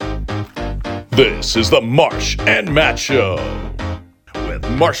This is the Marsh and Matt Show with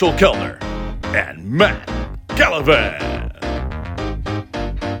Marshall Kellner and Matt Gallivan.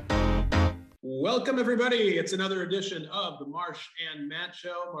 Welcome, everybody. It's another edition of the Marsh and Matt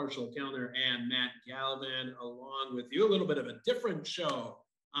Show. Marshall Kellner and Matt Gallivan along with you. A little bit of a different show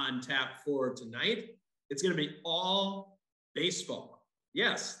on tap for tonight. It's going to be all baseball.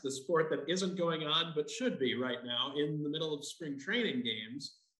 Yes, the sport that isn't going on but should be right now in the middle of spring training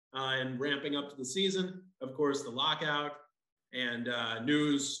games and ramping up to the season. Of course, the lockout and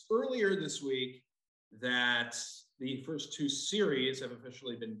news earlier this week that the first two series have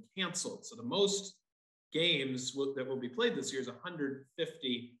officially been canceled. So the most games that will be played this year is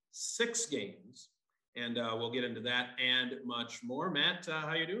 156 games. And we'll get into that and much more. Matt,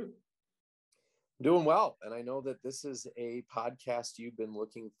 how you doing? Doing well. And I know that this is a podcast you've been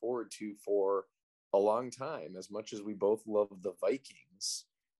looking forward to for a long time. As much as we both love the Vikings,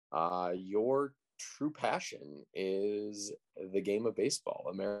 your true passion is the game of baseball,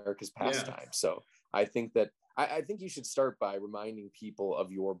 America's pastime. Yeah. So I think that I think you should start by reminding people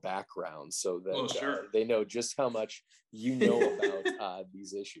of your background so that they know just how much you know about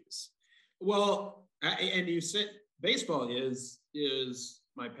these issues. Well, and you said baseball is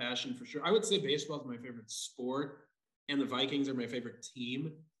my passion for sure. I would say baseball is my favorite sport and the Vikings are my favorite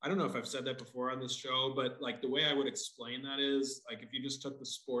team. I don't know if I've said that before on this show, but like the way I would explain that is like, if you just took the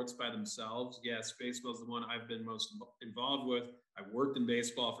sports by themselves, yes, baseball is the one I've been most involved with. I worked in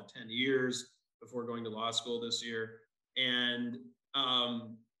baseball for 10 years before going to law school this year. And,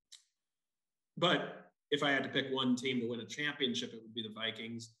 but if I had to pick one team to win a championship, it would be the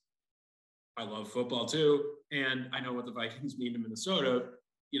Vikings. I love football too. And I know what the Vikings mean to Minnesota.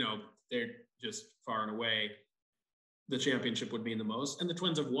 You know, they're just far and away the championship would mean the most. And the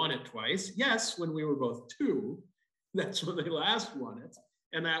Twins have won it twice. Yes, when we were both two, that's when they last won it.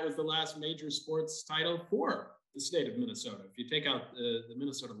 And that was the last major sports title for the state of Minnesota. If you take out the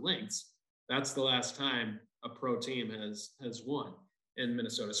Minnesota Lynx, that's the last time a pro team has won in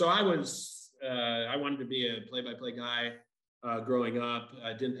Minnesota. So I wanted to be a play-by-play guy growing up.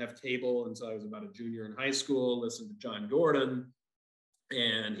 I didn't have cable until I was about a junior in high school, listened to John Gordon,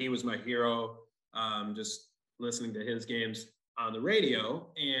 and he was my hero, just listening to his games on the radio,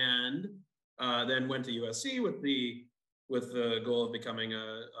 and then went to USC with the goal of becoming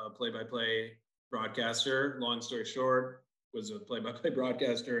a play-by-play broadcaster. Long story short, was a play-by-play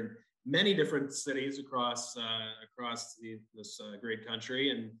broadcaster in many different cities across this great country.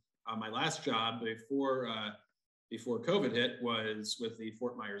 And my last job before COVID hit was with the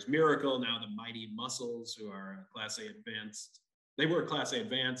Fort Myers Miracle, now the Mighty Muscles, who are Class A advanced. They were Class A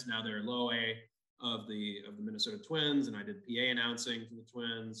advanced, now they're low A of the Minnesota Twins. And I did PA announcing for the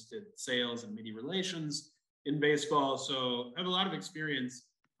Twins, did sales and media relations in baseball. So I have a lot of experience,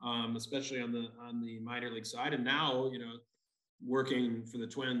 especially on the minor league side. And now, you know, working for the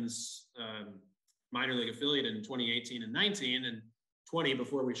Twins minor league affiliate in 2018 and 19 and 20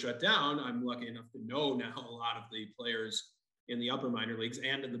 before we shut down, I'm lucky enough to know now a lot of the players in the upper minor leagues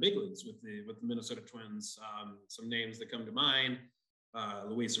and in the big leagues with the Minnesota Twins. Some names that come to mind: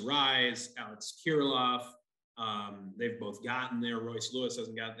 Luis Arraez, Alex Kirilloff. They've both gotten there. Royce Lewis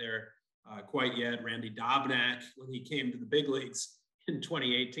hasn't got there quite yet. Randy Dobnak, when he came to the big leagues in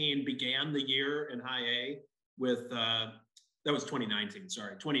 2018, began the year in High A with that was 2019.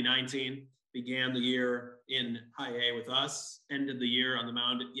 Sorry, 2019 began the year in High A with us. Ended the year on the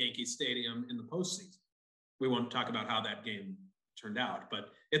mound at Yankee Stadium in the postseason. We won't talk about how that game turned out, but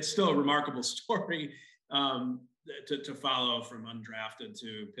it's still a remarkable story to follow, from undrafted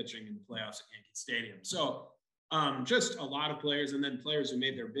to pitching in the playoffs at Yankee Stadium. So just a lot of players, and then players who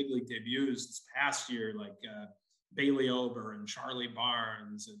made their big league debuts this past year, like Bailey Ober and Charlie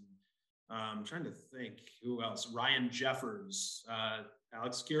Barnes, and I'm trying to think who else. Ryan Jeffers,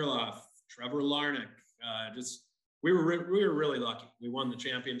 Alex Kirilloff, Trevor Larnach. We were really lucky. We won the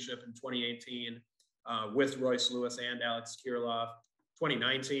championship in 2018 with Royce Lewis and Alex Kirilloff.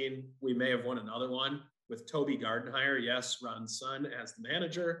 2019, we may have won another one with Toby Gardenhire. Yes, Ron's son as the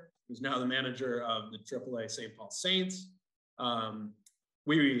manager, who's now the manager of the AAA St. Paul Saints.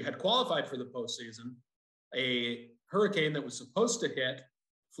 We had qualified for the postseason. A hurricane that was supposed to hit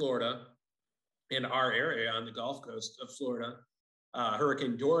Florida in our area on the Gulf Coast of Florida,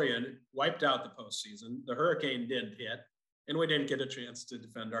 Hurricane Dorian, wiped out the postseason. The hurricane didn't hit, and we didn't get a chance to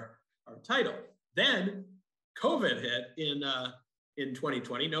defend our title. Then COVID hit in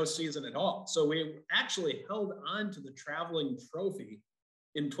 2020, no season at all. So we actually held on to the traveling trophy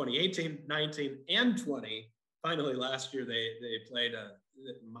in 2018, 19, and 20. Finally, last year, they played a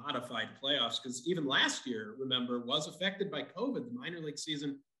modified playoffs, because even last year, remember, was affected by COVID. The minor league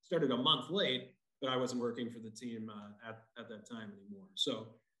season started a month late, but I wasn't working for the team at that time anymore. So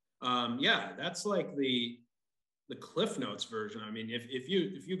that's like the Cliff Notes version. I mean, if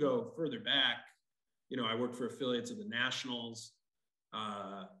you go further back, I worked for affiliates of the Nationals,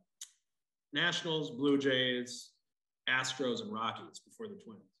 Blue Jays, Astros, and Rockies before the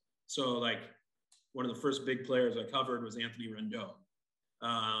Twins. So like one of the first big players I covered was Anthony Rendon.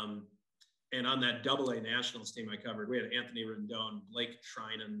 And on that AA Nationals team I covered, we had Anthony Rendon, Blake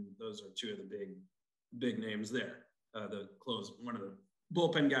Trinan. Those are two of the big names there. One of the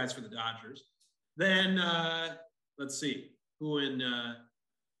bullpen guys for the Dodgers. Then let's see Ramon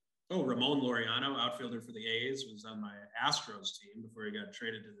Laureano, outfielder for the A's, was on my Astros team before he got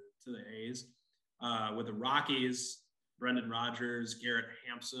traded to the A's. With the Rockies, Brendan Rodgers, Garrett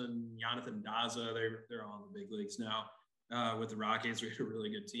Hampson, Jonathan Daza, they're all in the big leagues now. With the Rockies, we had a really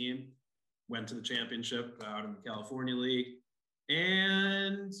good team. Went to the championship out in the California League.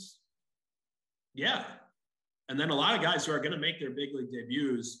 And and then a lot of guys who are going to make their big league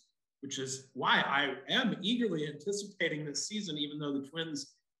debuts, which is why I am eagerly anticipating this season, even though the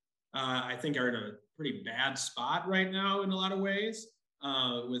Twins, I think, are in a pretty bad spot right now in a lot of ways,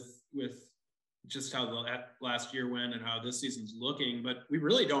 with just how the last year went and how this season's looking. But we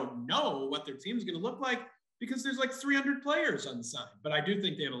really don't know what their team's going to look like because there's like 300 players unsigned. But I do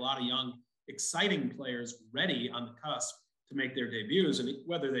think they have a lot of young, exciting players ready on the cusp to make their debuts. And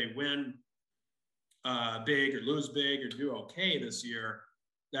whether they win big or lose big or do okay this year,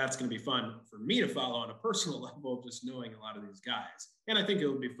 that's going to be fun for me to follow on a personal level, just knowing a lot of these guys. And I think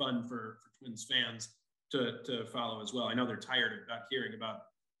it'll be fun for Twins fans to follow as well. I know they're tired of not hearing about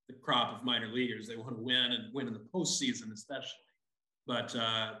the crop of minor leaguers. They want to win and win in the postseason, especially. But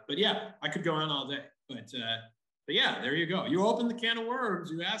yeah, I could go on all day. But yeah, there you go. You opened the can of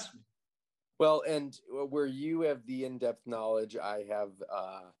worms. You asked me. Well, and where you have the in-depth knowledge, I have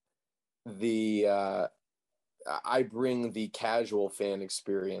I bring the casual fan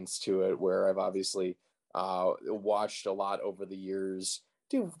experience to it, where I've obviously watched a lot over the years,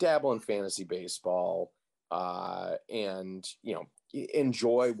 dabble in fantasy baseball, and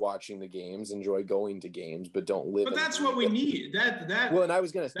enjoy watching the games, enjoy going to games, but don't live. But that's what we need. Well, and I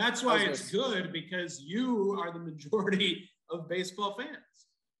was gonna. That's why it's good, because you are the majority of baseball fans.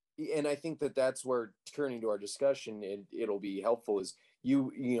 And I think that's where, turning to our discussion, it'll be helpful, is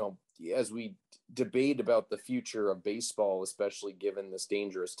as we debate about the future of baseball, especially given this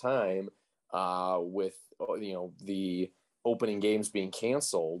dangerous time, with the opening games being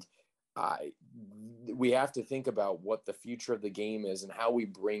canceled, we have to think about what the future of the game is and how we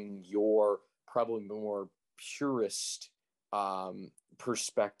bring your probably more purist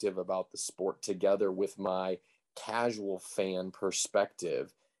perspective about the sport together with my casual fan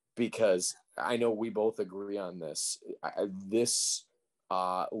perspective, because I know we both agree on this. This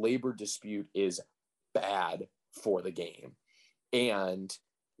labor dispute is bad for the game, and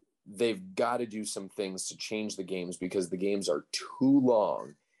they've got to do some things to change the games, because the games are too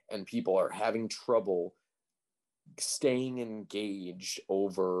long and people are having trouble staying engaged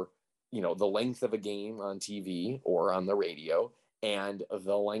over, the length of a game on TV or on the radio and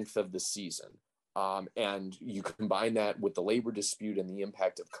the length of the season. And you combine that with the labor dispute and the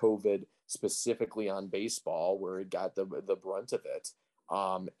impact of COVID, specifically on baseball, where it got the brunt of it.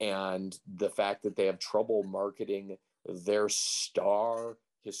 And the fact that they have trouble marketing their star,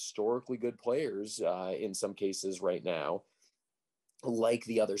 historically good players in some cases right now, like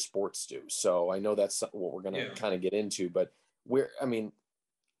the other sports do. So I know that's what we're going to kind of get into, but I think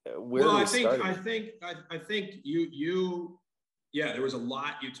there was a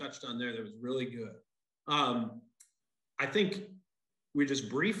lot you touched on there that was really good. I think we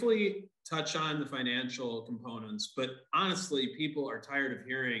just briefly touch on the financial components, but honestly, people are tired of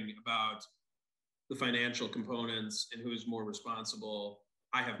hearing about the financial components and who's more responsible.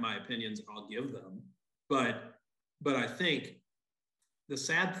 I have my opinions, I'll give them. But I think the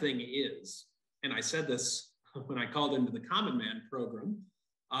sad thing is, and I said this when I called into the Common Man program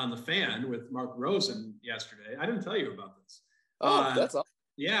on The Fan with Mark Rosen yesterday. I didn't tell you about this. That's awesome.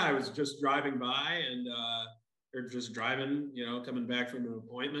 Yeah, I was just driving by and coming back from an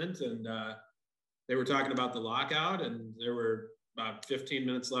appointment, and they were talking about the lockout, and there were about 15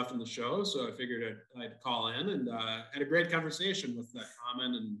 minutes left in the show. So I figured I'd call in, and had a great conversation with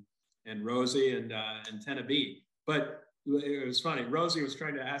Common and Rosie and Tenna B. But it was funny. Rosie was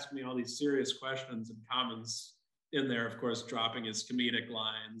trying to ask me all these serious questions, and Common's in there, of course, dropping his comedic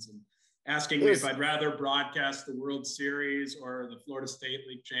lines and asking me if I'd rather broadcast the World Series or the Florida State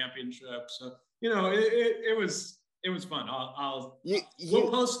League Championship. So, it was fun. We'll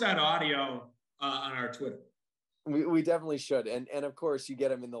post that audio on our Twitter. We definitely should. And of course, you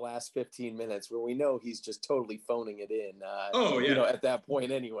get him in the last 15 minutes where we know he's just totally phoning it in, at that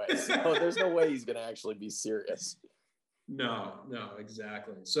point anyway. So there's no way he's going to actually be serious. No,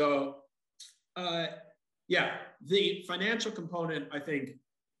 exactly. So, the financial component, I think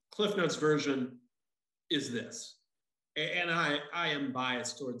Cliff Notes version is this. And I am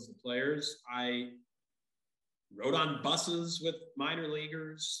biased towards the players. I rode on buses with minor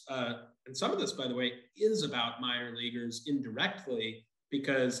leaguers. And some of this, by the way, is about minor leaguers indirectly,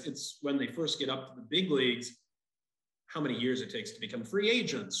 because it's when they first get up to the big leagues, how many years it takes to become free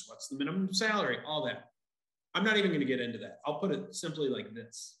agents, what's the minimum salary, all that. I'm not even going to get into that. I'll put it simply like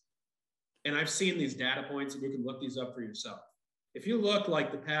this. And I've seen these data points, and you can look these up for yourself. If you look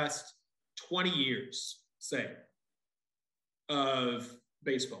like the past 20 years, say, of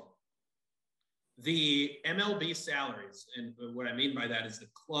baseball, the MLB salaries, and what I mean by that is the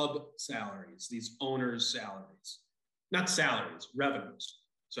club salaries, these owners' salaries, not salaries, revenues,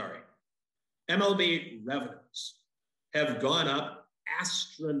 sorry. MLB revenues have gone up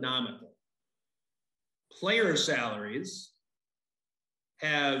astronomically. Player salaries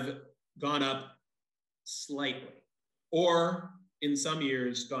have gone up slightly, or in some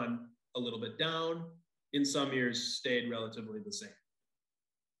years gone a little bit down, in some years stayed relatively the same.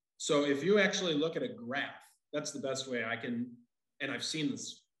 So if you actually look at a graph, that's the best way I can, and I've seen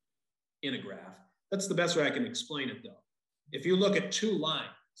this in a graph, that's the best way I can explain it though. If you look at two lines,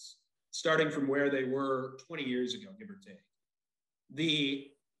 starting from where they were 20 years ago, give or take, the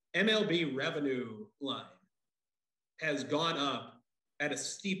MLB revenue line has gone up at a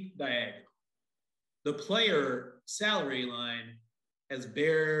steep diagonal. The player salary line has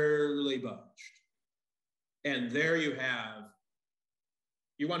barely budged. And there you have,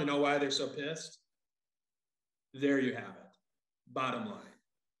 you want to know why they're so pissed? There you have it, bottom line.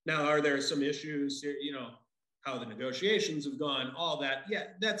 Now, are there some issues here, how the negotiations have gone, all that? Yeah,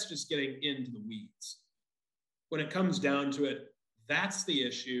 that's just getting into the weeds. When it comes down to it, that's the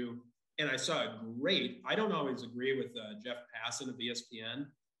issue. And I saw I don't always agree with Jeff Passan of ESPN.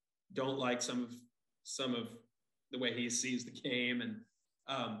 Don't like some of the way he sees the game.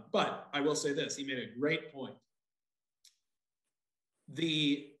 But I will say this, he made a great point.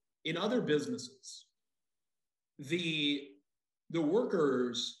 In other businesses, the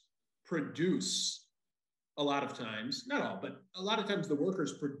workers produce a lot of times, not all, but a lot of times the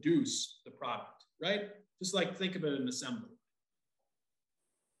workers produce the product, right? Just like think of it an assembly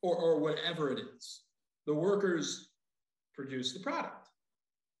or whatever it is. The workers produce the product.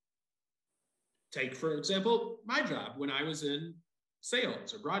 Take, for example, my job when I was in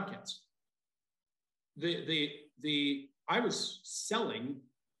sales or broadcasting. I was selling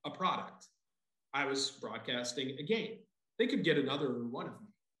a product. I was broadcasting a game. They could get another one of me.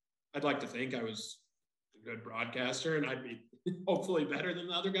 I'd like to think I was a good broadcaster and I'd be hopefully better than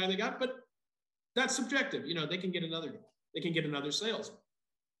the other guy they got, but that's subjective. They can get another guy. They can get another salesman.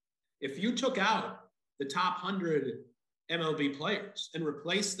 If you took out the top 100 MLB players and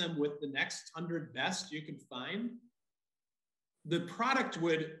replaced them with the next 100 best you could find, the product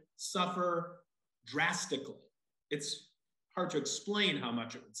would suffer drastically. It's hard to explain how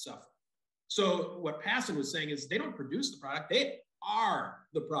much it would suffer. So what Passan was saying is they don't produce the product, they are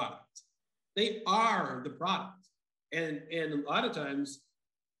the product. They are the product. And a lot of times,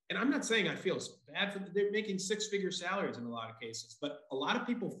 and I'm not saying I feel so bad for them, they're making six-figure salaries in a lot of cases, but a lot of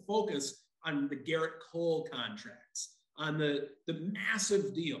people focus on the Garrett Cole contracts, on the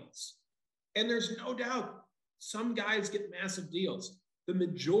massive deals. And there's no doubt some guys get massive deals. The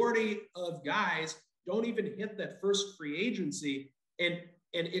majority of guys don't even hit that first free agency. And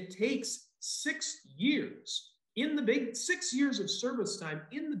it takes 6 years 6 years of service time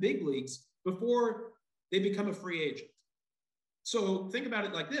in the big leagues before they become a free agent. So think about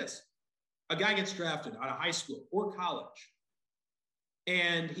it like this. A guy gets drafted out of high school or college,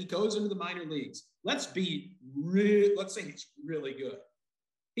 and he goes into the minor leagues. Let's say he's really good.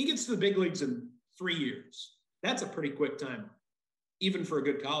 He gets to the big leagues in 3 years. That's a pretty quick timeline, even for a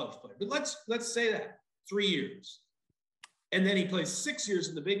good college player. But let's say that 3 years. And then he plays 6 years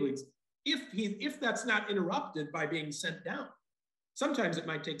in the big leagues. If that's not interrupted by being sent down, sometimes it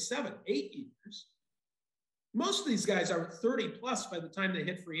might take 7, 8 years. Most of these guys are 30 plus by the time they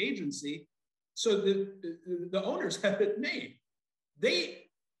hit free agency. So the owners have it made.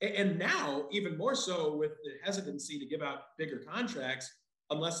 And now even more so with the hesitancy to give out bigger contracts,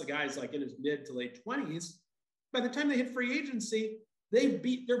 unless the guy's like in his mid to late 20s, by the time they hit free agency, they're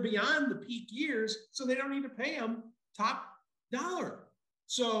beyond the peak years, so they don't need to pay them top dollar.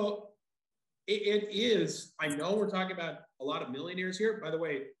 So it is, I know we're talking about a lot of millionaires here. By the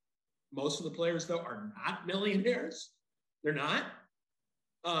way, most of the players, though, are not millionaires. They're not.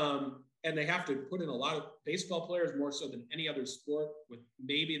 And they have to put in a lot of baseball players, more so than any other sport, with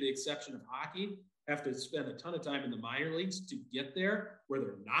maybe the exception of hockey, have to spend a ton of time in the minor leagues to get there, where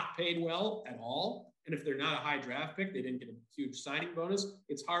they're not paid well at all. And if they're not a high draft pick, they didn't get a huge signing bonus.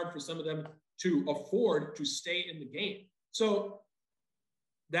 It's hard for some of them to afford to stay in the game. So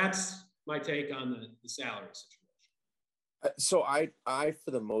that's my take on the salary situation. So I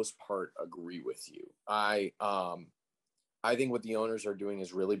for the most part agree with you. I think what the owners are doing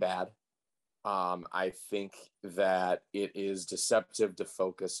is really bad. I think that it is deceptive to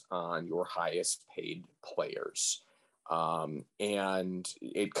focus on your highest paid players. And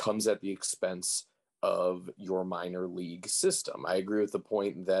it comes at the expense of your minor league system. I agree with the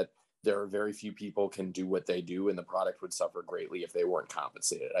point that there are very few people can do what they do, and the product would suffer greatly if they weren't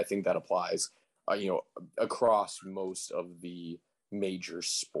compensated. I think that applies, across most of the major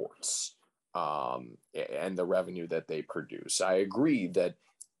sports, and the revenue that they produce. I agree that,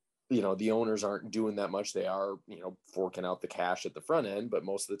 the owners aren't doing that much. They are, forking out the cash at the front end, but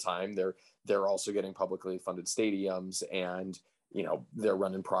most of the time they're also getting publicly funded stadiums, and, they're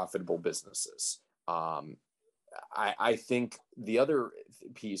running profitable businesses. I think the other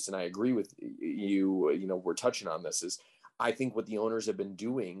piece, and I agree with you, we're touching on this, is I think what the owners have been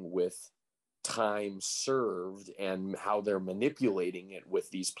doing with time served and how they're manipulating it with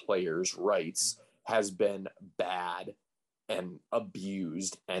these players' rights has been bad and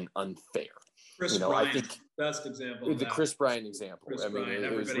abused and unfair. Chris Bryant, I think best example. The Chris Bryant example. Bryant,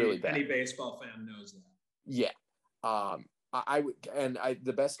 it was really bad. Any baseball fan knows that. Yeah.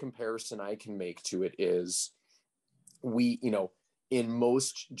 The best comparison I can make to it is in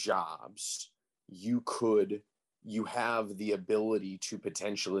most jobs, you have the ability to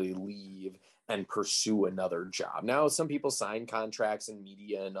potentially leave and pursue another job. Now, some people sign contracts in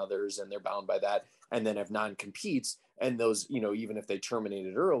media and others, and they're bound by that, and then have non-competes, and those, even if they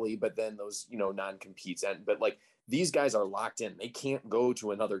terminated early, but then those, non-competes end. But like, these guys are locked in. They can't go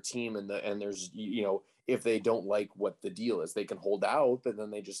to another team, and there's, if they don't like what the deal is, they can hold out, but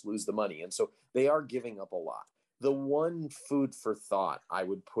then they just lose the money. And so they are giving up a lot. The one food for thought I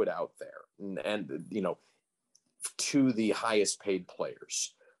would put out there, and to the highest paid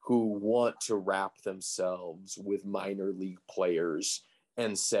players who want to wrap themselves with minor league players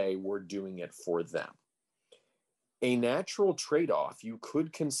and say, we're doing it for them. A natural trade-off you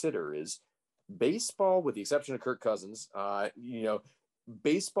could consider is baseball, with the exception of Kirk Cousins.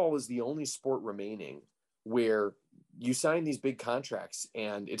 Baseball is the only sport remaining where you sign these big contracts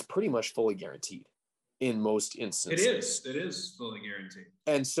and it's pretty much fully guaranteed in most instances. It is fully guaranteed.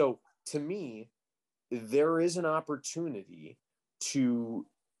 And so to me, there is an opportunity to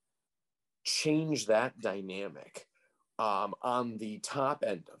change that dynamic on the top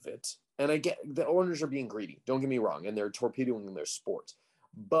end of it. And I get the owners are being greedy, don't get me wrong, and they're torpedoing their sport.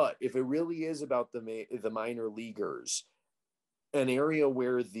 But if it really is about the minor leaguers, an area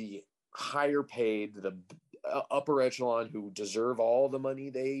where the higher paid, the upper echelon who deserve all the money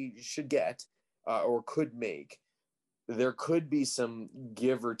they should get or could make, there could be some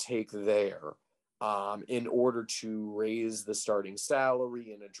give or take there in order to raise the starting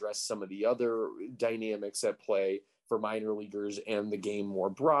salary and address some of the other dynamics at play for minor leaguers and the game more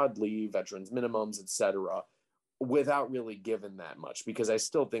broadly, veterans minimums, etc., without really giving that much. Because I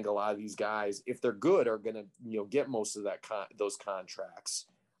still think a lot of these guys, if they're good, are going to get most of those contracts.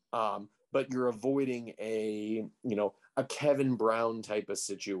 But you're avoiding a Kevin Brown type of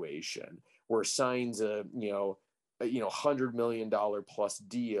situation where signs a $100 million plus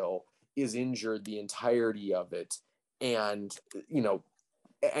deal, is injured the entirety of it, and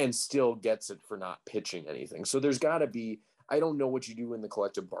still gets it for not pitching anything. So there's got to be, I don't know what you do in the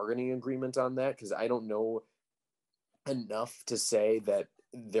collective bargaining agreement on that, because I don't know enough to say that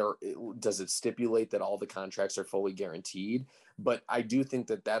does it stipulate that all the contracts are fully guaranteed. But I do think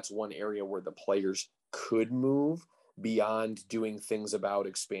that that's one area where the players could move beyond doing things about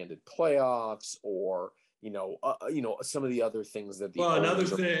expanded playoffs or some of the other things that another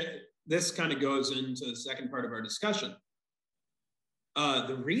thing, this kind of goes into the second part of our discussion.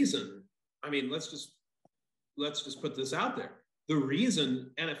 The reason, let's just put this out there. The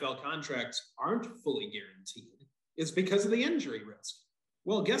reason NFL contracts aren't fully guaranteed is because of the injury risk.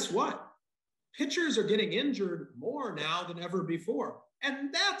 Well, guess what? Pitchers are getting injured more now than ever before.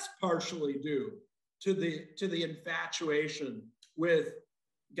 And that's partially due to the infatuation with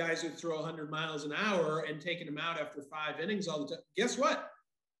guys who throw 100 miles an hour and taking them out after 5 innings all the time. Guess what?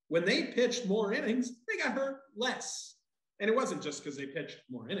 When they pitched more innings, they got hurt less. And it wasn't just because they pitched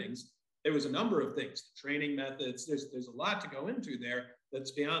more innings. There was a number of things, training methods. There's a lot to go into there.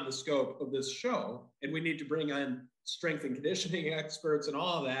 that's beyond the scope of this show. And we need to bring on strength and conditioning experts and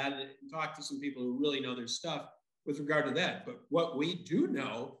all of that and talk to some people who really know their stuff with regard to that. But what we do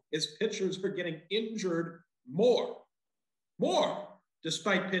know is pitchers are getting injured more,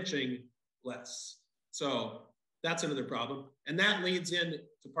 despite pitching less. So that's another problem. And that leads into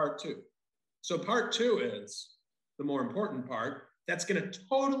part two. So part two is the more important part that's going to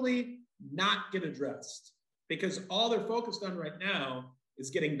totally not get addressed because all they're focused on right now is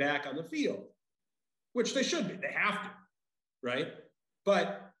getting back on the field, which they should be. They have to, right?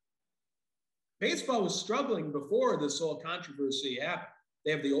 But baseball was struggling before this whole controversy happened.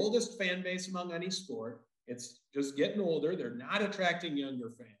 They have the oldest fan base among any sport. It's just getting older. They're not attracting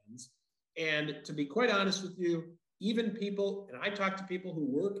younger fans. And to be quite honest with you, even people, and I talk to people who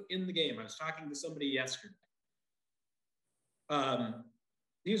work in the game. I was talking to somebody yesterday.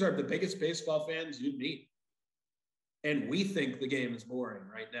 These are the biggest baseball fans you'd meet. And we think the game is boring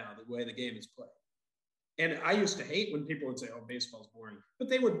right now, the way the game is played. And I used to hate when people would say, oh, baseball's boring. But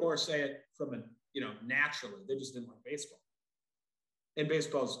they would more say it from naturally. They just didn't like baseball. And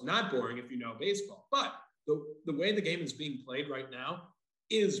baseball's not boring if you know baseball. But the way the game is being played right now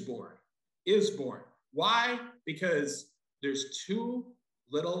is boring. Why? Because there's too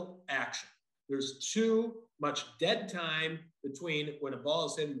little action. There's too much dead time between when a ball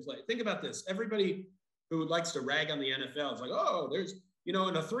is hit and play. Think about this. Everybody who likes to rag on the NFL is like, oh, there's, in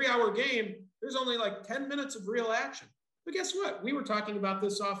a 3-hour game, there's only like 10 minutes of real action. But guess what? We were talking about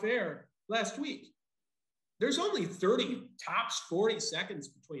this off air last week. There's only 30, tops 40 seconds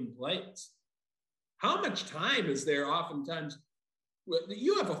between plays. How much time is there oftentimes?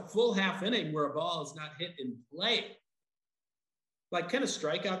 You have a full half inning where a ball is not hit in play. Like, can a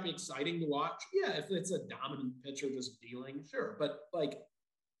strikeout be exciting to watch? Yeah, if it's a dominant pitcher just dealing, sure. But,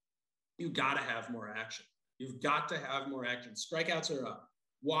 you got to have more action. You've got to have more action. Strikeouts are up.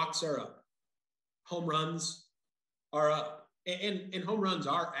 Walks are up. Home runs are up. And home runs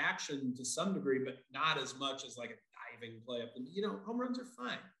are action to some degree, but not as much as like a diving play up. And, home runs are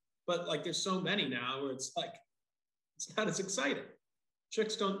fine. But, there's so many now where it's it's not as exciting.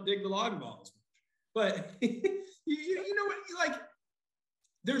 Chicks don't dig the long ball as much. But, you know what?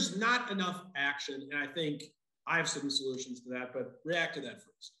 There's not enough action, and I think I have some solutions to that, but react to that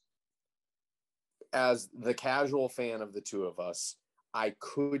first. As the casual fan of the two of us, I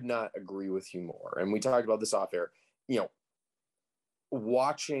could not agree with you more. And we talked about this off air.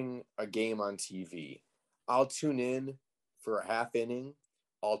 Watching a game on TV, I'll tune in for a half inning.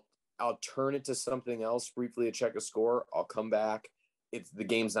 I'll turn it to something else briefly to check a score. I'll come back. The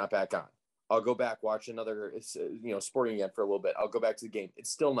game's not back on. I'll go back, watch another, sporting event for a little bit. I'll go back to the game. It's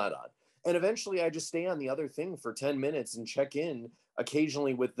still not on. And eventually I just stay on the other thing for 10 minutes and check in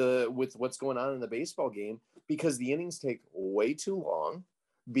occasionally with what's going on in the baseball game because the innings take way too long,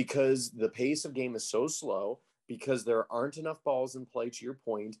 because the pace of game is so slow, because there aren't enough balls in play, to your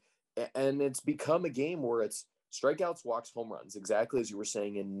point. And it's become a game where it's strikeouts, walks, home runs, exactly as you were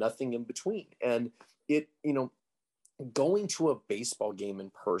saying, and nothing in between. And going to a baseball game in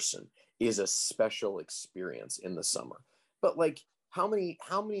person is a special experience in the summer. But how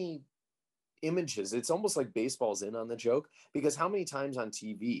many images, it's almost like baseball's in on the joke, because how many times on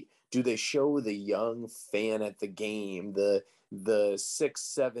TV do they show the young fan at the game, the 6,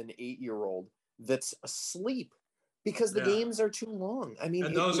 7, 8-year-old that's asleep because the games are too long? I mean,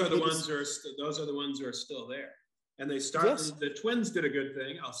 and those are the ones who are still there. And they started. Yes. The Twins did a good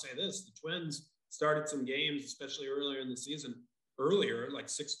thing. I'll say this: the Twins started some games, especially earlier in the season, like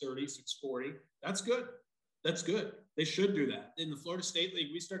 6:30, 6:40. That's good. That's good. They should do that. In the Florida State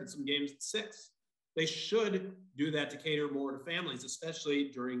League, we started some games at 6. They should do that to cater more to families,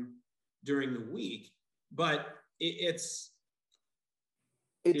 especially during the week. But it's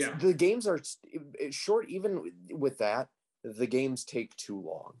the games are short. Even with that, the games take too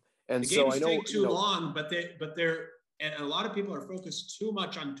long. And the games take too long, but they're and a lot of people are focused too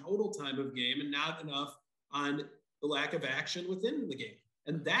much on total time of game and not enough on the lack of action within the game.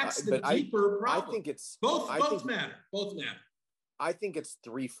 And that's the deeper problem. I think it's both matter. Both matter. I think it's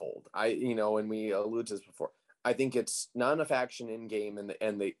threefold. And we alluded to this before. I think it's not enough action in game, and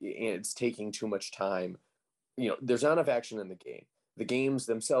it's taking too much time. There's not enough action in the game. The games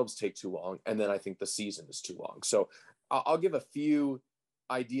themselves take too long, and then I think the season is too long. So I'll give a few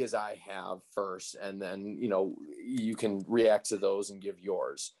ideas I have first, and then you can react to those and give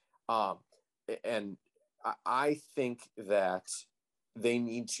yours. And I think that they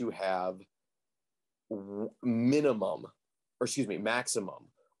need to have maximum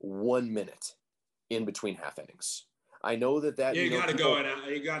 1 minute in between half innings. I know that you got to go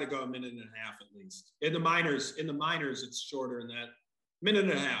a minute and a half at least. In the minors, it's shorter than that. minute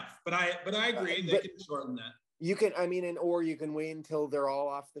and a half. But I agree they can shorten that. You can, I mean, or you can wait until they're all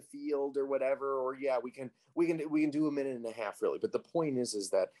off the field or whatever. Or yeah, we can do a minute and a half really. But the point is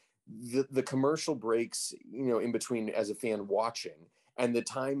that the commercial breaks, in between as a fan watching, and the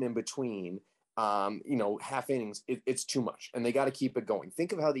time in between, half innings, it's too much, and they got to keep it going.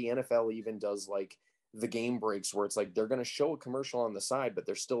 Think of how the NFL even does like the game breaks, where it's like they're going to show a commercial on the side, but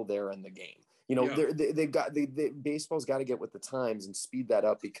they're still there in the game. Baseball's got to get with the times and speed that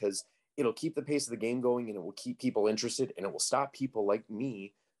up, because it'll keep the pace of the game going, and it will keep people interested, and it will stop people like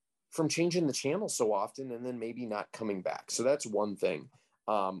me from changing the channel so often and then maybe not coming back. So that's one thing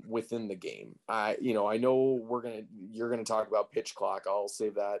within the game. I know you're gonna talk about pitch clock. I'll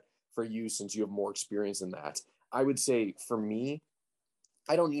save that for you since you have more experience in that. I would say for me,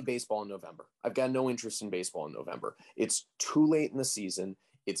 I don't need baseball in November. I've got no interest in baseball in November. It's too late in the season.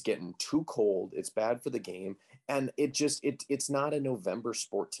 It's getting too cold. It's bad for the game. And it's not a November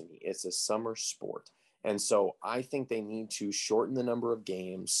sport to me. It's a summer sport. And so I think they need to shorten the number of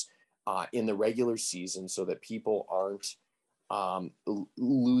games in the regular season so that people aren't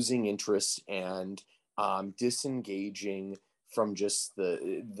losing interest and disengaging from just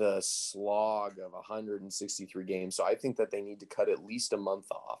the slog of 163 games. So I think that they need to cut at least a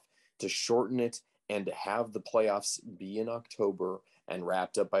month off to shorten it and to have the playoffs be in October and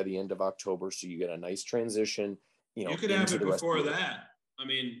wrapped up by the end of October. So you get a nice transition, you could have it before that. I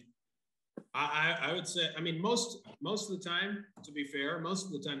mean, I would say, I mean, most of the time, to be fair, most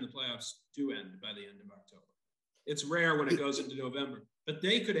of the time the playoffs do end by the end of October. It's rare when it goes into November, but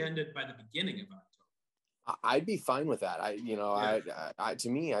they could end it by the beginning of October. I'd be fine with that. To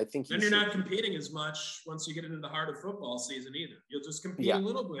me, I think then you're not competing as much once you get into the heart of football season either. You'll just compete a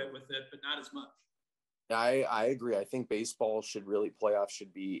little bit with it, but not as much. I agree. I think baseball playoffs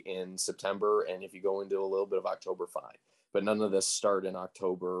should be in September. And if you go into a little bit of October, fine. But none of this start in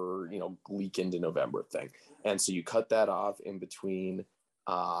October, leak into November thing. And so you cut that off in between,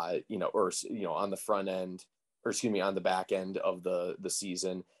 on the front end, on the back end of the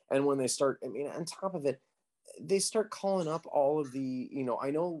season. And when they start, I mean, on top of it, they start calling up all of the,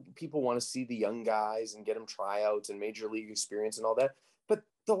 I know people want to see the young guys and get them tryouts and major league experience and all that. But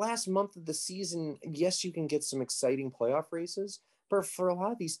the last month of the season, yes, you can get some exciting playoff races, but for a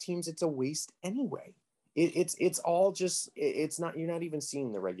lot of these teams, it's a waste anyway. It's all just, it's not, you're not even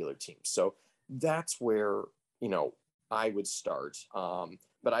seeing the regular teams. So that's where, I would start.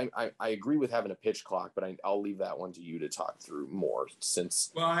 But I agree with having a pitch clock, but I'll leave that one to you to talk through more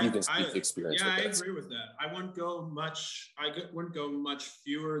since you can speak experience. Yeah, I agree with that. I wouldn't go much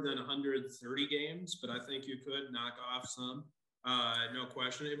fewer than 130 games, but I think you could knock off some. No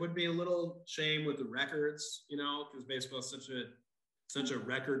question. It would be a little shame with the records, because baseball is such a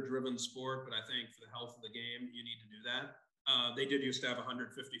record-driven sport. But I think for the health of the game, you need to do that. They did used to have 154,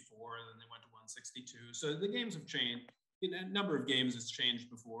 and then they went to 162. So the games have changed. A number of games has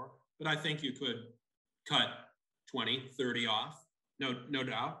changed before, but I think you could cut 20, 30 off. No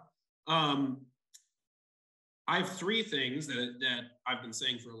doubt. I have three things that I've been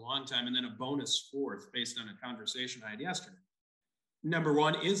saying for a long time, and then a bonus fourth based on a conversation I had yesterday. Number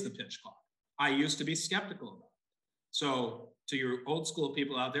one is the pitch clock. I used to be skeptical about it. So to your old school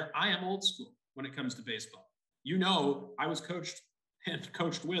people out there, I am old school when it comes to baseball. I was coached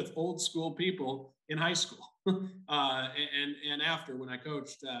with old school people in high school and after when I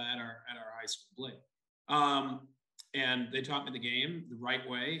coached at our high school Blake. And they taught me the game the right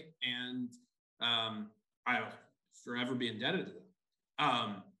way, and I'll forever be indebted to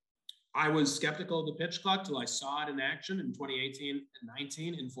them. I was skeptical of the pitch clock till I saw it in action in 2018 and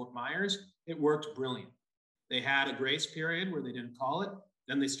 19 in Fort Myers. It worked brilliant. They had a grace period where they didn't call it.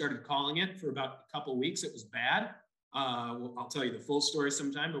 Then they started calling it for about a couple of weeks. It was bad. I'll tell you the full story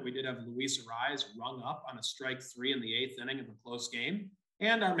sometime, but we did have Luis Arraez rung up on a strike 3 in the 8th inning of a close game.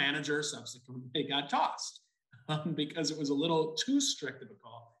 And our manager subsequently got tossed because it was a little too strict of a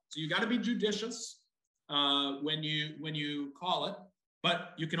call. So you got to be judicious when you call it.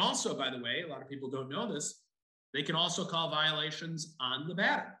 But you can also, by the way, a lot of people don't know this, they can also call violations on the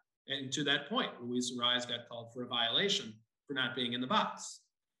batter. And to that point, Luis Arraez got called for a violation for not being in the box.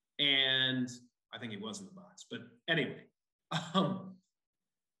 And I think he was in the box. But anyway,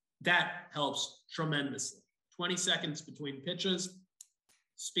 that helps tremendously. 20 seconds between pitches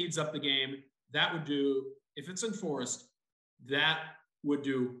speeds up the game. That would do, if it's enforced, that would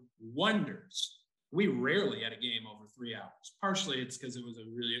do wonders. We rarely had a game over 3 hours. Partially it's because it was a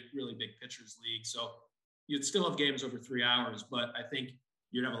really, really big pitchers league. So you'd still have games over 3 hours, but I think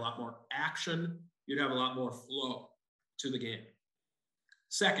you'd have a lot more action. You'd have a lot more flow to the game.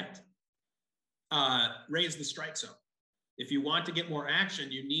 Second, raise the strike zone. If you want to get more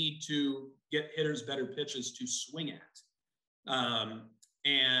action, you need to get hitters better pitches to swing at.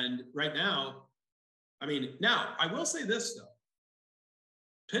 And right now, now I will say this though,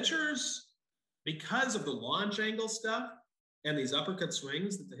 pitchers, because of the launch angle stuff and these uppercut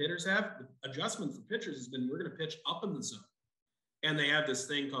swings that the hitters have, the adjustment for pitchers has been, we're going to pitch up in the zone. And they have this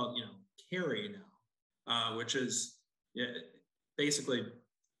thing called, carry now, which is basically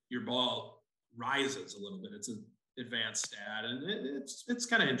your ball rises a little bit. It's an advanced stat, and it's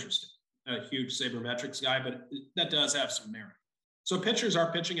kind of interesting. A huge sabermetrics guy, but that does have some merit. So pitchers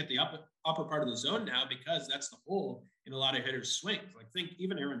are pitching at the upper part of the zone now because that's the hole in a lot of hitters' swings. Like think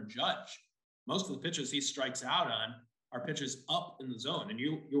even Aaron Judge, most of the pitches he strikes out on are pitches up in the zone. And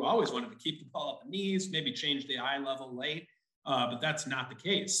you always wanted to keep the ball at the knees, maybe change the eye level late, but that's not the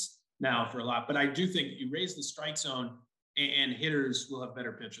case now for a lot. But I do think you raise the strike zone and hitters will have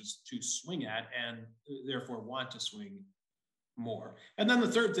better pitches to swing at and therefore want to swing more. And then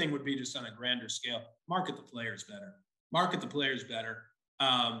the third thing would be just on a grander scale, market the players better. Market the players better.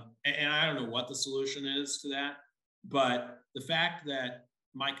 And I don't know what the solution is to that, but the fact that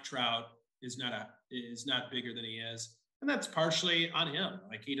Mike Trout is not bigger than he is, and that's partially on him.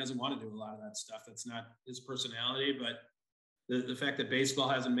 Like he doesn't want to do a lot of that stuff. That's not his personality, but the fact that baseball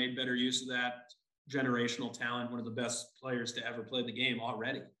hasn't made better use of that generational talent, one of the best players to ever play the game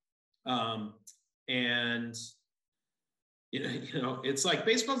already. And it's like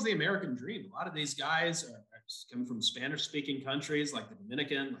baseball's the American dream. A lot of these guys are coming from Spanish-speaking countries like the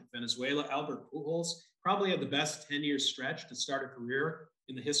Dominican, like Venezuela. Albert Pujols probably had the best 10-year stretch to start a career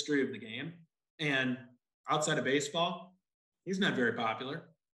in the history of the game. And outside of baseball, he's not very popular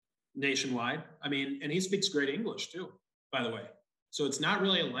nationwide. And he speaks great English too, by the way. So it's not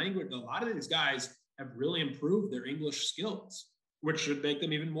really a language. A lot of these guys have really improved their English skills, which should make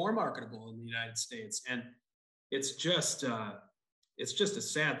them even more marketable in the United States. And it's just a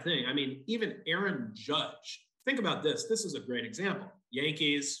sad thing. Even Aaron Judge, think about this. This is a great example.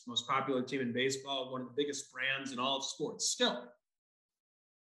 Yankees, most popular team in baseball, one of the biggest brands in all of sports. Still,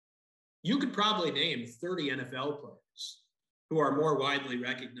 you could probably name 30 NFL players who are more widely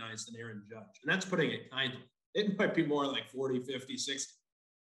recognized than Aaron Judge. And that's putting it kindly. It might be more like 40, 50, 60.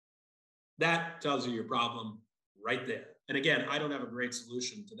 That tells you your problem right there. And again, I don't have a great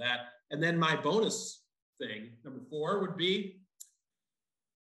solution to that. And then my bonus thing, number 4, would be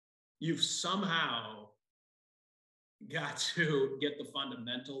you've somehow got to get the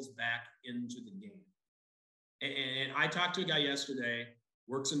fundamentals back into the game. And I talked to a guy yesterday,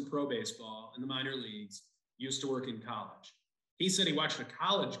 works in pro baseball in the minor leagues, used to work in college. He said he watched a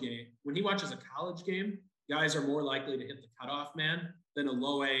college game. When he watches a college game, guys are more likely to hit the cutoff man than a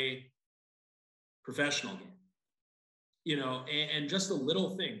low A professional game. And just the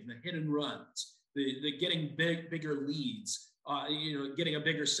little things, the hit and runs, the getting bigger leads, getting a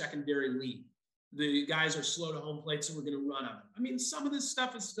bigger secondary lead. The guys are slow to home plate, so we're going to run on them. Some of this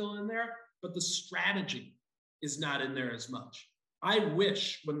stuff is still in there, but the strategy is not in there as much. I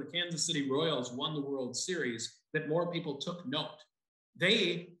wish when the Kansas City Royals won the World Series that more people took note.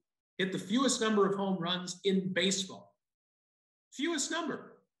 They hit the fewest number of home runs in baseball. Fewest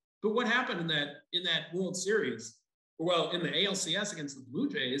number. But what happened in that World Series? Well, in the ALCS against the Blue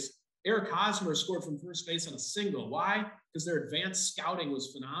Jays, Eric Hosmer scored from first base on a single. Why? Because their advanced scouting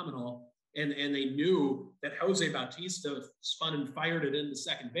was phenomenal. And they knew that Jose Bautista spun and fired it into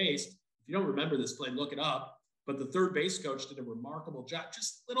second base. If you don't remember this play, look it up. But the third base coach did a remarkable job.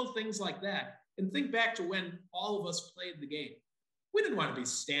 Just little things like that. And think back to when all of us played the game. We didn't want to be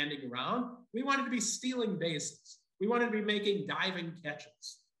standing around. We wanted to be stealing bases. We wanted to be making diving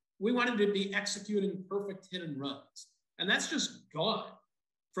catches. We wanted to be executing perfect hit and runs. And that's just gone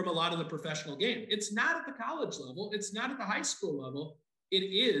from a lot of the professional game. It's not at the college level. It's not at the high school level. It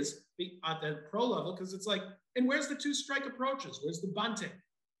is at the pro level because it's like, and where's the 2-strike approaches? Where's the bunting?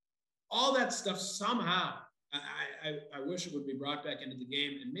 All that stuff somehow, I wish it would be brought back into the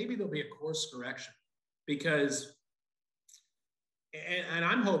game, and maybe there'll be a course correction because, and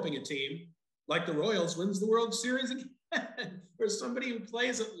I'm hoping a team like the Royals wins the World Series again, or somebody who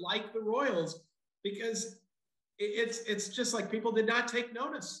plays it like the Royals, because it's just like people did not take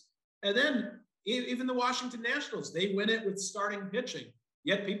notice. And then even the Washington Nationals, they win it with starting pitching,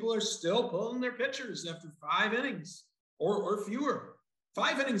 yet people are still pulling their pitchers after 5 innings or fewer.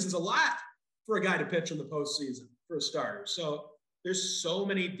 5 innings is a lot for a guy to pitch in the postseason for a starter. So there's so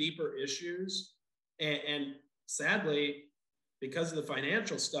many deeper issues. And sadly, because of the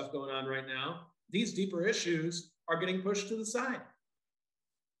financial stuff going on right now, these deeper issues are getting pushed to the side.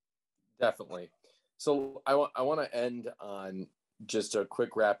 Definitely. So I want to end on just a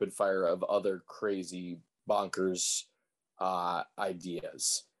quick rapid fire of other crazy bonkers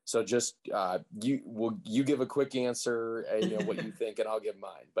ideas. So just you give a quick answer, what you think, and I'll give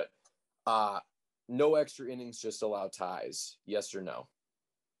mine. But no extra innings, just allow ties. Yes or no?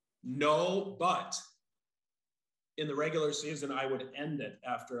 No, but in the regular season, I would end it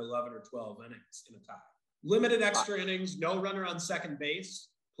after 11 or 12 innings in a tie. Limited extra innings, no runner on second base.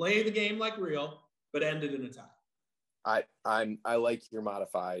 Play the game like real, but end it in a tie. I like your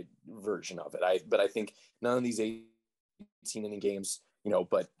modified version of it. But I think none of these 18 inning games,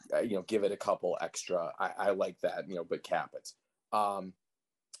 but give it a couple extra. I like that, but cap it.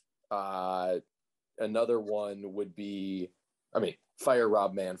 Another one would be, fire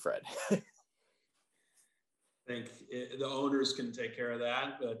Rob Manfred. I think the owners can take care of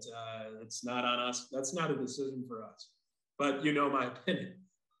that, but it's not on us. That's not a decision for us. But my opinion.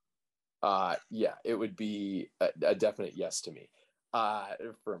 Yeah, it would be a definite yes to me.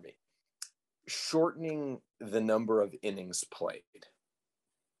 For me, shortening the number of innings played.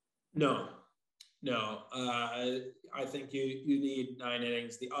 No. I think you need 9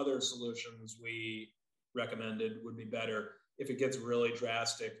 innings. The other solutions we recommended would be better. If it gets really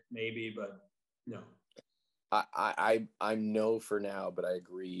drastic, maybe, but no. I'm no for now, but I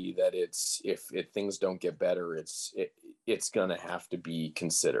agree that if things don't get better, it's gonna have to be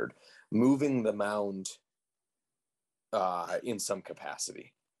considered. Moving the mound in some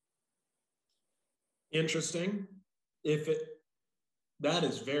capacity. Interesting. That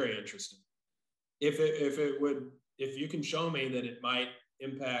is very interesting. If you can show me that it might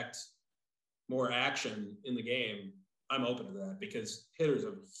impact more action in the game, I'm open to that, because hitters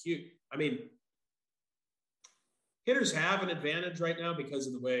are huge. Hitters have an advantage right now because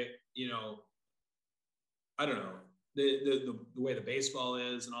of the way, I don't know, the way the baseball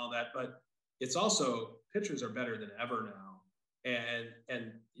is and all that, but it's also, pitchers are better than ever now.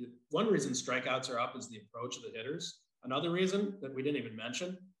 And one reason strikeouts are up is the approach of the hitters. Another reason that we didn't even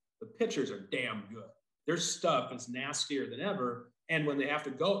mention, the pitchers are damn good. Their stuff is nastier than ever. And when they have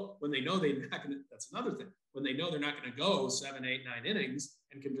to go, when they know they're not going to, that's another thing. When they know they're not going to go 7, 8, 9 innings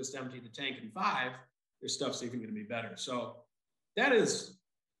and can just empty the tank in 5, their stuff's even going to be better. So that is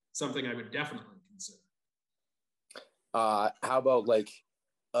something I would definitely consider. How about like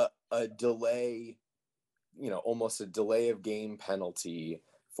a delay, almost a delay of game penalty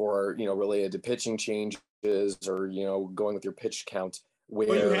for, related to pitching changes or, going with your pitch count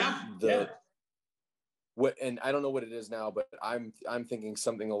where and I don't know what it is now, but I'm thinking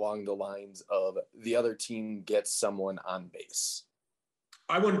something along the lines of the other team gets someone on base.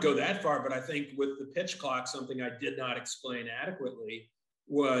 I wouldn't go that far, but I think with the pitch clock, something I did not explain adequately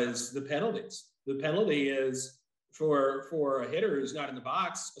was the penalties. The penalty is for a hitter who's not in the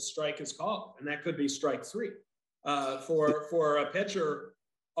box, a strike is called, and that could be strike 3. For a pitcher,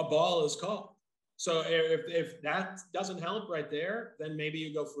 a ball is called. So if that doesn't help right there, then maybe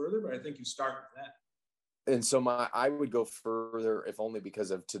you go further, but I think you start with that. And so I would go further, if only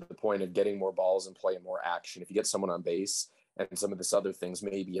because of to the point of getting more balls and play and more action. If you get someone on base and some of this other things,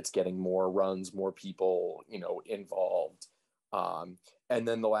 maybe it's getting more runs, more people, involved. And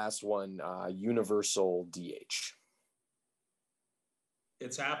then the last one, universal DH.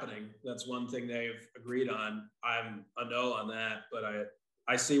 It's happening. That's one thing they've agreed on. I'm a no on that, but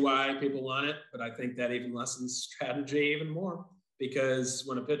I see why people want it, but I think that even lessens strategy even more, because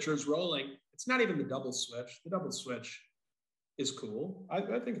when a pitcher is rolling, it's not even the double switch. The double switch is cool. I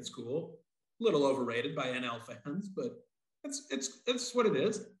think it's cool. A little overrated by NL fans, but it's what it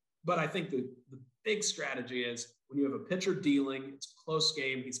is. But I think the big strategy is when you have a pitcher dealing, it's a close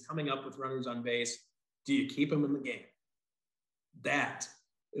game, he's coming up with runners on base, do you keep him in the game? That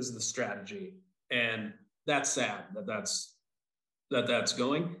is the strategy. And that's sad that's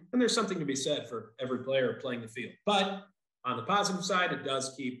going. And there's something to be said for every player playing the field. But on the positive side, it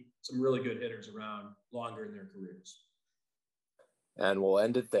does keep some really good hitters around longer in their careers. And we'll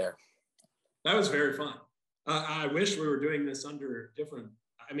end it there. That was very fun. I wish we were doing this under different,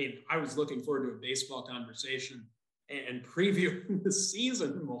 I was looking forward to a baseball conversation and previewing the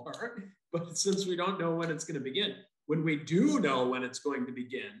season more, but since we don't know when it's going to begin, when we do know when it's going to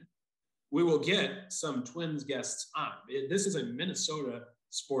begin, we will get some Twins guests on. This is a Minnesota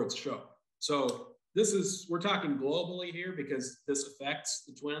sports show. So we're talking globally here because this affects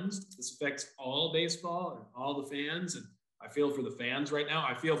the Twins. This affects all baseball and all the fans. And I feel for the fans right now.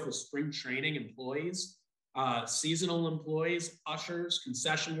 I feel for spring training employees, seasonal employees, ushers,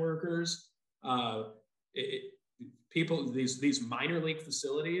 concession workers, people, these minor league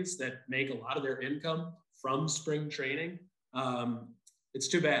facilities that make a lot of their income from spring training. It's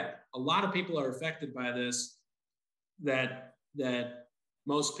too bad. A lot of people are affected by this that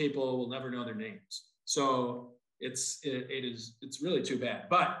most people will never know their names. So It's really too bad.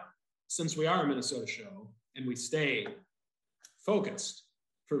 But since we are a Minnesota show and we stay focused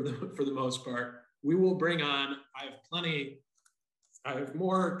for the most part, we will bring on. I have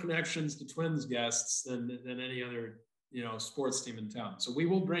more connections to Twins guests than any other sports team in town. So we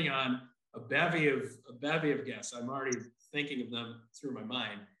will bring on a bevy of guests. I'm already thinking of them through my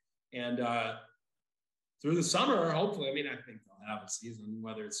mind, and through the summer, hopefully. I mean, I think they'll have a season,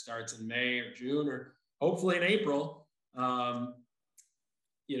 whether it starts in May or June or hopefully in April. We'll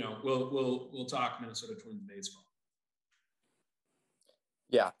talk Minnesota Twins baseball.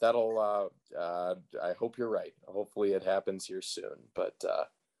 Yeah, that'll. I hope you're right. Hopefully, it happens here soon. But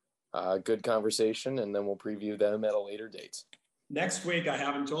good conversation, and then we'll preview them at a later date. Next week, I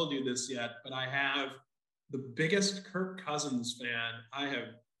haven't told you this yet, but I have the biggest Kirk Cousins fan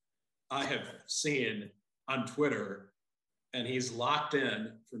I have seen on Twitter, and he's locked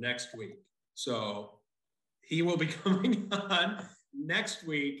in for next week. So he will be coming on next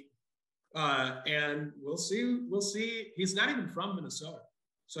week, and we'll see. He's not even from Minnesota.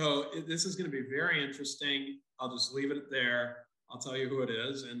 So this is going to be very interesting. I'll just leave it there. I'll tell you who it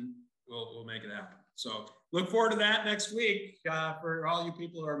is, and we'll make it happen. So look forward to that next week. For all you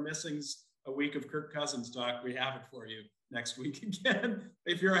people who are missing a week of Kirk Cousins talk, we have it for you next week again.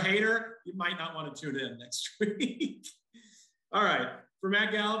 If you're a hater, you might not want to tune in next week. All right. For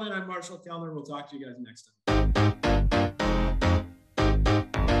Matt Gallivan, I'm Marshall Kellner. We'll talk to you guys next time.